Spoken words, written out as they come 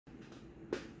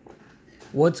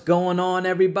What's going on,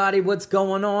 everybody? What's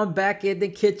going on? Back in the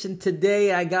kitchen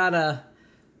today, I got a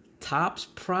TOPPS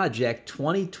Project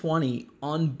 2020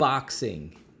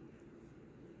 unboxing.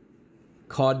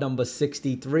 Card number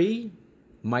 63,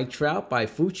 Mike Trout by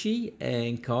Fucci,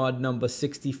 and card number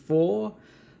 64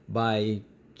 by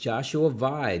Joshua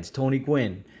Vides, Tony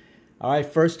Gwynn. All right,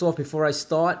 first off, before I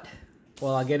start,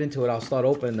 well, I'll get into it. I'll start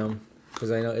opening them because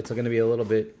I know it's going to be a little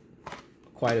bit,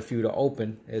 quite a few to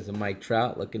open. There's a Mike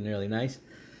Trout looking really nice.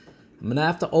 I'm going to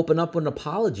have to open up with an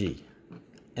apology.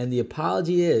 And the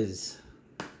apology is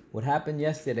what happened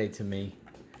yesterday to me.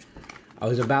 I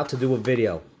was about to do a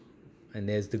video. And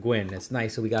there's the Gwynn. That's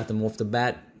nice. So we got them off the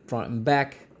bat, front and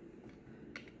back.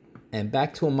 And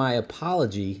back to my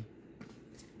apology.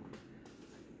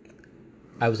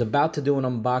 I was about to do an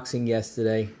unboxing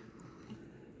yesterday.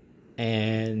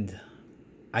 And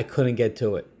I couldn't get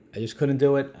to it. I just couldn't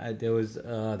do it.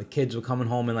 The kids were coming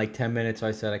home in like 10 minutes, so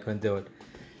I said I couldn't do it.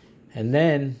 And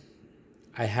then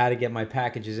I had to get my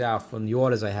packages out from the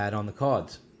orders I had on the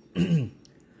cards.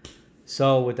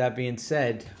 So with that being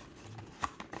said,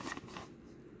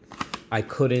 I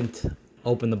couldn't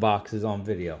open the boxes on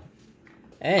video.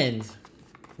 And,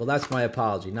 well, that's my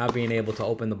apology, not being able to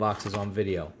open the boxes on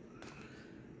video.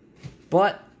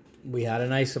 But we had a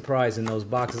nice surprise in those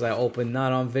boxes I opened,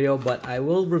 not on video, but I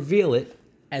will reveal it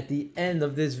at the end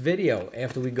of this video,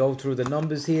 after we go through the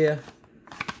numbers here,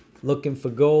 looking for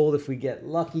gold if we get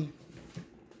lucky.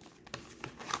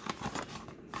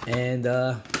 And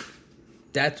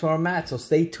that's where I'm at, so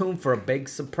stay tuned for a big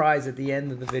surprise at the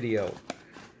end of the video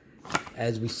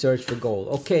as we search for gold.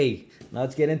 Okay, now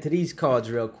let's get into these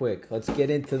cards real quick. Let's get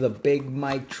into the big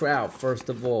Mike Trout first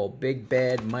of all. Big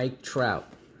bad Mike Trout.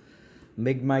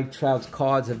 Big Mike Trout's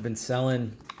cards have been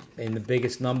selling in the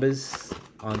biggest numbers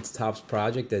on TOPPS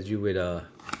Project, as you would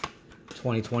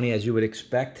 2020, as you would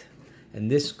expect. And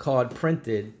this card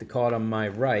printed, the card on my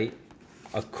right,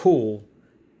 a cool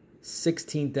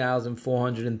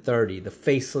 16,430. The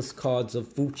faceless cards of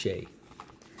Fucci.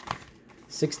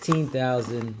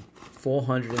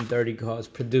 16,430 cards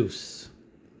produced.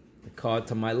 The card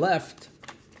to my left,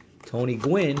 Tony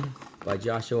Gwynn by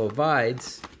Joshua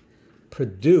Vides,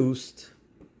 produced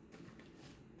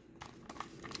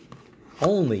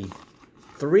only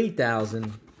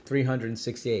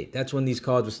 3,368. That's when these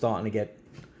cards were starting to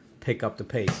pick up the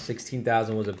pace.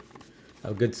 16,000 was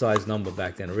a good sized number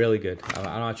back then, really good. I'm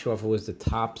not sure if it was the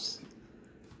tops,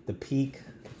 the peak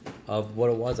of what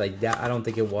it was. I don't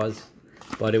think it was,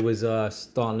 but it was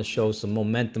starting to show some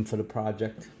momentum for the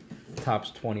project,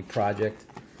 TOPPS 20 project.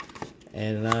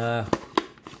 And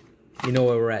you know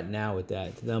where we're at now with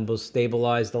that. The numbers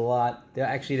stabilized a lot. They're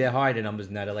higher the numbers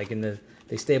now. They're like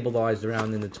they stabilized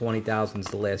around in the 20,000s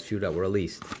the last few that were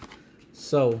released.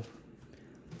 So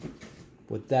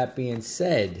with that being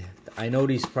said, I know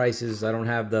these prices, I don't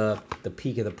have the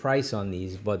peak of the price on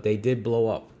these, but they did blow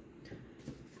up.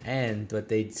 But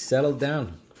they settled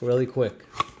down really quick.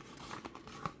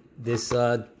 This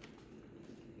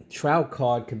Trout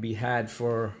card could be had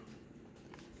for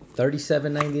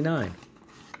 $37.99.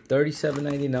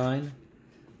 $37.99,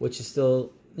 which is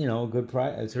still, you know, a good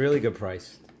price. It's a really good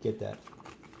price. Get that.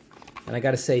 And I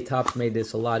gotta say, TOPPS made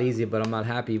this a lot easier, but I'm not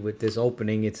happy with this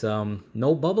opening. It's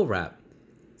no bubble wrap.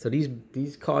 So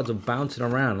these cards are bouncing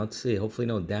around. Let's see. Hopefully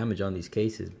no damage on these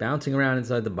cases. Bouncing around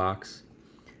inside the box.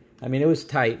 I mean, it was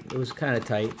tight. It was kind of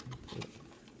tight.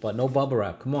 But no bubble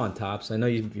wrap. Come on, TOPPS. I know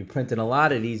you're printing a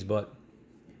lot of these, but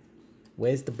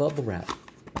where's the bubble wrap?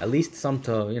 At least some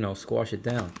to, you know, squash it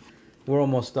down. We're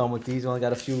almost done with these. Only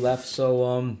got a few left.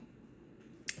 So,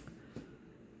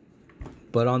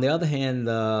 but on the other hand,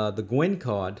 the Gwynn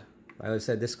card, like I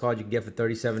said, this card you can get for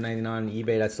 $37.99 on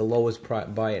eBay. That's the lowest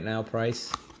buy it now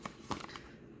price.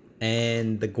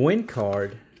 And the Gwynn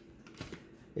card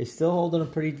is still holding a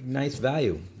pretty nice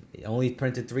value. It only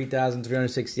printed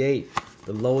 3,368.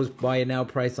 The lowest buy it now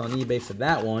price on eBay for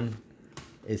that one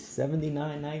is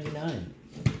 $79.99.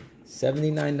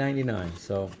 $79.99.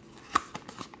 So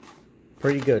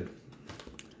pretty good.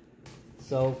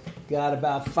 So got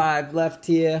about 5 left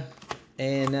here,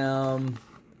 and I'm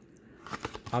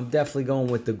definitely going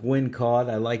with the Gwynn card.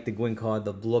 I like the Gwynn card.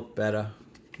 The look better.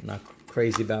 I'm not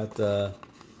crazy about the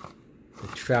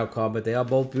Trout card, but they are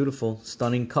both beautiful,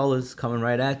 stunning colors coming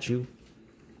right at you.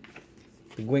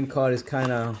 The Gwynn card is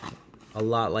kind of a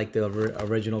lot like the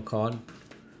original card,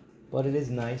 but it is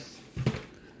nice.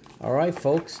 All right,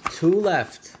 folks, 2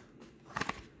 left.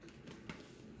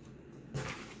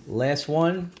 Last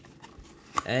one,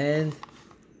 and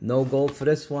no gold for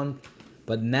this one.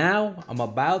 But now I'm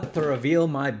about to reveal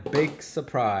my big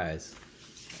surprise.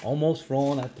 Almost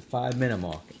rolling at the 5-minute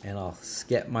mark, and I'll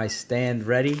get my stand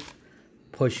ready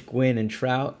push Gwynn and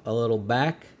Trout a little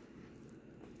back.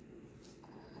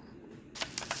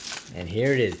 And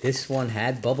here it is. This one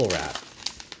had bubble wrap.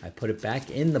 I put it back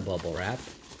in the bubble wrap.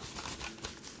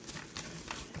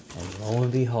 And lo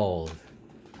and behold,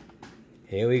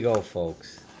 here we go,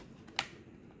 folks.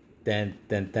 Dun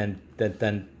dun dun dun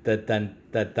dun dun dun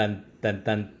dun dun dun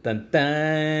dun dun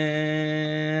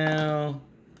dun.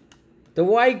 The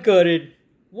white gooded,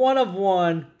 1 of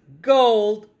 1,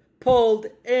 gold, pulled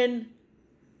in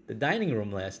the dining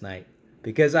room last night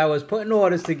because I was putting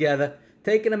orders together,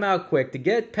 taking them out quick to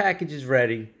get packages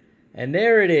ready, and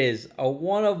there it is, a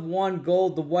 1 of 1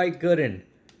 gold, the white goodin.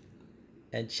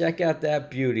 And check out that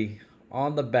beauty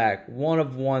on the back, 1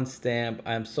 of 1 stamp.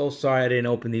 I'm so sorry I didn't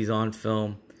open these on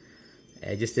film.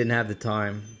 I just didn't have the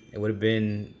time. It would have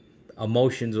been,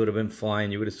 emotions would have been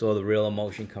flying. You would have saw the real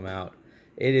emotion come out.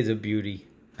 It is a beauty.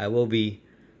 I don't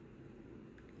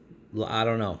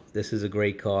know. This is a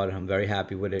great card. I'm very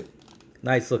happy with it.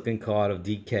 Nice looking card of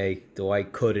DK,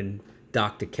 Dwight Gooden,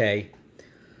 Dr. K.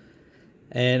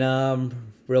 And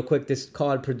real quick, this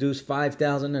card produced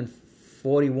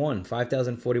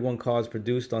 5,041 cards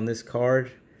produced on this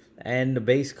card. And the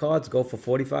base cards go for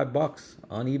 $45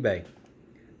 on eBay.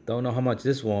 Don't know how much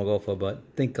this one will go for, but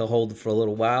think I'll hold it for a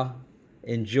little while.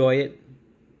 Enjoy it.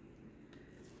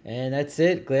 And that's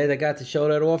it. Glad I got to show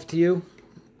that off to you.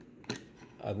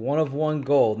 A 1 of 1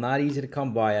 gold. Not easy to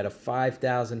come by out of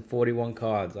 5,041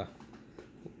 cards.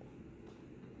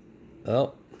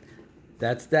 Well,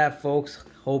 that's that, folks.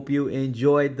 Hope you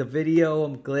enjoyed the video.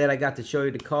 I'm glad I got to show you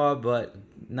the card, but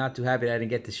not too happy that I didn't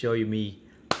get to show you me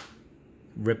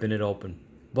ripping it open.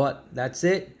 But that's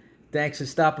it. Thanks for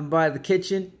stopping by the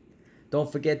kitchen.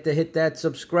 Don't forget to hit that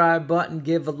subscribe button,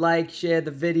 give a like, share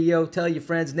the video, tell your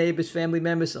friends, neighbors, family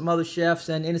members, some other chefs,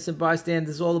 and innocent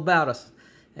bystanders all about us.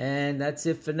 And that's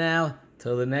it for now.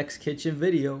 Till the next kitchen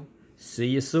video. See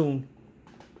you soon.